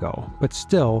time ago, but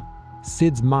still,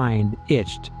 Sid's mind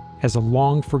itched as a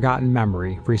long-forgotten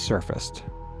memory resurfaced.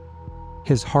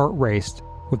 His heart raced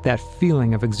with that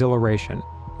feeling of exhilaration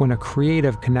when a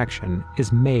creative connection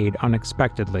is made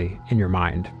unexpectedly in your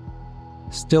mind.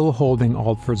 Still holding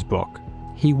Aldford's book,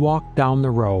 he walked down the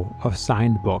row of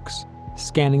signed books,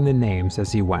 scanning the names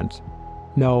as he went.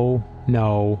 No,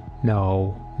 no,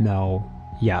 no, no,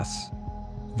 yes.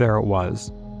 There it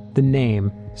was, the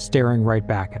name staring right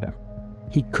back at him.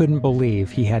 He couldn't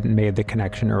believe he hadn't made the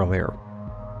connection earlier.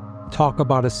 Talk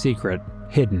about a secret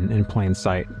hidden in plain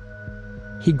sight.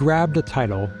 He grabbed a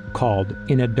title called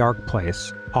In a Dark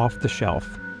Place off the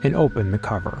shelf and opened the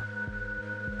cover.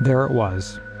 There it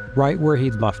was, right where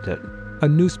he'd left it, a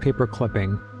newspaper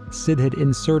clipping Sid had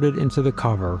inserted into the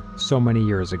cover so many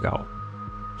years ago.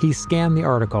 He scanned the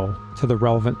article to the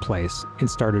relevant place and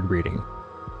started reading.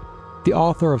 The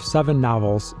author of 7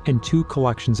 novels and 2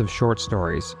 collections of short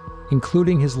stories,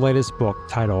 including his latest book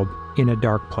titled In a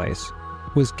Dark Place,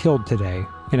 was killed today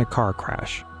in a car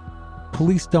crash.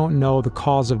 Police don't know the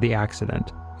cause of the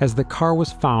accident, as the car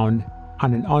was found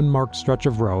on an unmarked stretch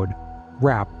of road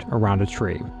wrapped around a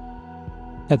tree.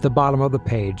 At the bottom of the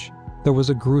page, there was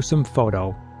a gruesome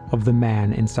photo of the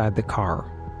man inside the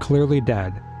car, clearly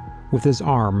dead, with his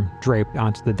arm draped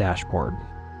onto the dashboard.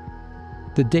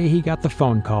 The day he got the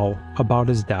phone call about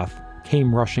his death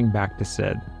came rushing back to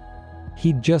Sid.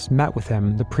 He'd just met with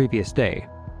him the previous day.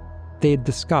 They had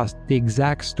discussed the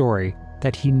exact story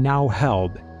that he now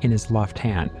held in his left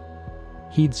hand.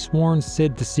 He'd sworn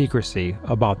Sid to secrecy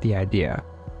about the idea,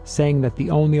 saying that the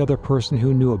only other person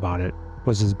who knew about it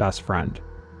was his best friend.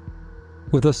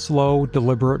 With a slow,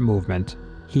 deliberate movement,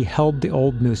 he held the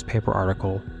old newspaper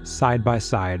article side by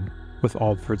side with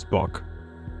Aldford's book.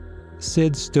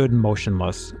 Sid stood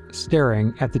motionless,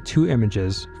 staring at the 2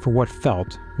 images for what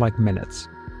felt like minutes.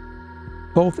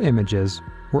 Both images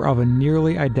were of a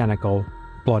nearly identical,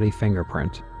 bloody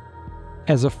fingerprint.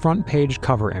 As a front-page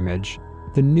cover image,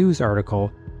 the news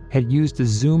article had used a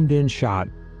zoomed-in shot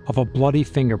of a bloody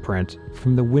fingerprint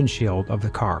from the windshield of the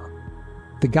car.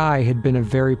 The guy had been a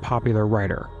very popular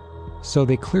writer, so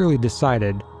they clearly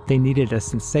decided they needed a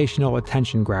sensational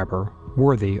attention grabber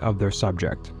worthy of their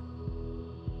subject.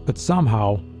 But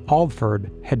somehow,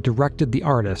 Aldford had directed the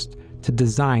artist to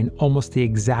design almost the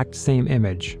exact same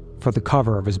image for the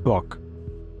cover of his book.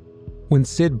 When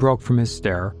Sid broke from his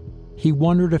stare, he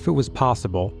wondered if it was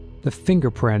possible the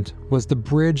fingerprint was the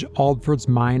bridge Aldford's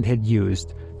mind had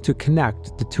used to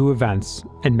connect the 2 events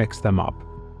and mix them up.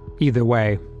 Either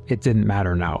way, it didn't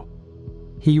matter now.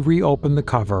 He reopened the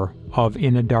cover of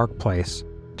In a Dark Place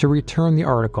to return the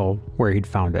article where he'd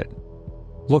found it.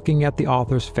 Looking at the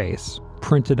author's face,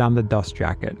 printed on the dust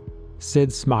jacket,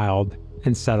 Sid smiled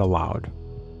and said aloud,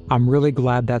 "I'm really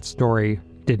glad that story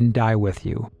didn't die with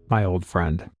you, my old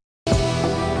friend."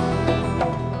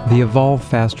 The Evolve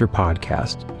Faster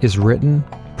podcast is written,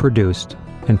 produced,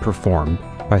 and performed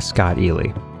by Scott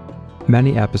Ely.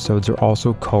 Many episodes are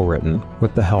also co-written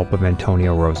with the help of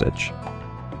Antonio Rosich.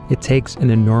 It takes an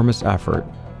enormous effort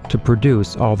to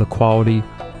produce all the quality,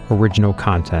 original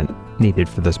content needed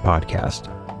for this podcast.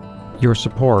 Your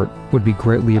support would be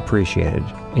greatly appreciated,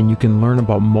 and you can learn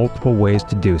about multiple ways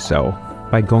to do so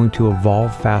by going to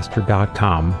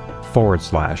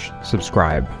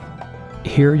evolvefaster.com/subscribe.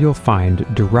 Here you'll find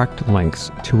direct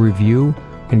links to review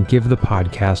and give the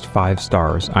podcast 5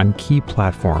 stars on key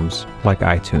platforms like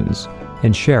iTunes,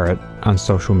 and share it on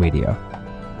social media.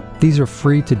 These are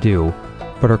free to do,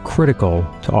 but are critical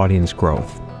to audience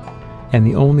growth. And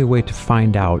the only way to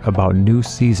find out about new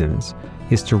seasons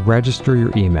is to register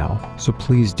your email, so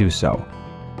please do so.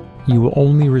 You will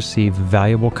only receive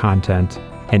valuable content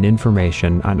and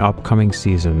information on upcoming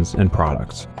seasons and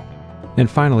products. And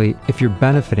finally, if you're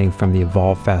benefiting from the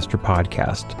Evolve Faster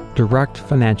podcast, direct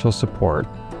financial support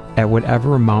at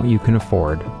whatever amount you can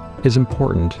afford is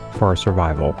important for our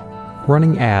survival.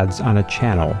 Running ads on a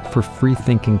channel for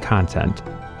free-thinking content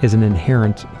is an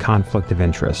inherent conflict of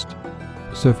interest.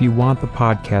 So if you want the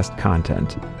podcast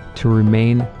content to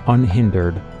remain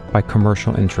unhindered by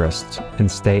commercial interests and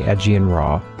stay edgy and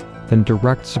raw, then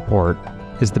direct support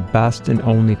is the best and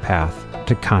only path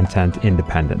to content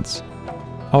independence.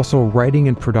 Also, writing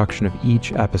and production of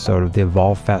each episode of the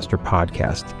Evolve Faster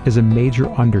podcast is a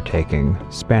major undertaking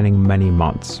spanning many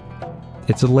months.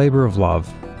 It's a labor of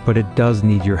love, but it does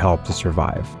need your help to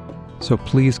survive. So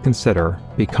please consider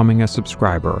becoming a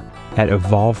subscriber at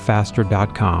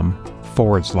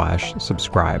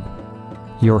evolvefaster.com/subscribe.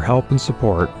 Your help and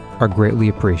support are greatly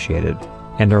appreciated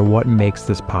and are what makes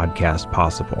this podcast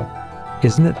possible.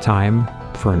 Isn't it time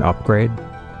for an upgrade?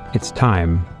 It's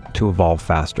time to evolve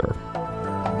faster.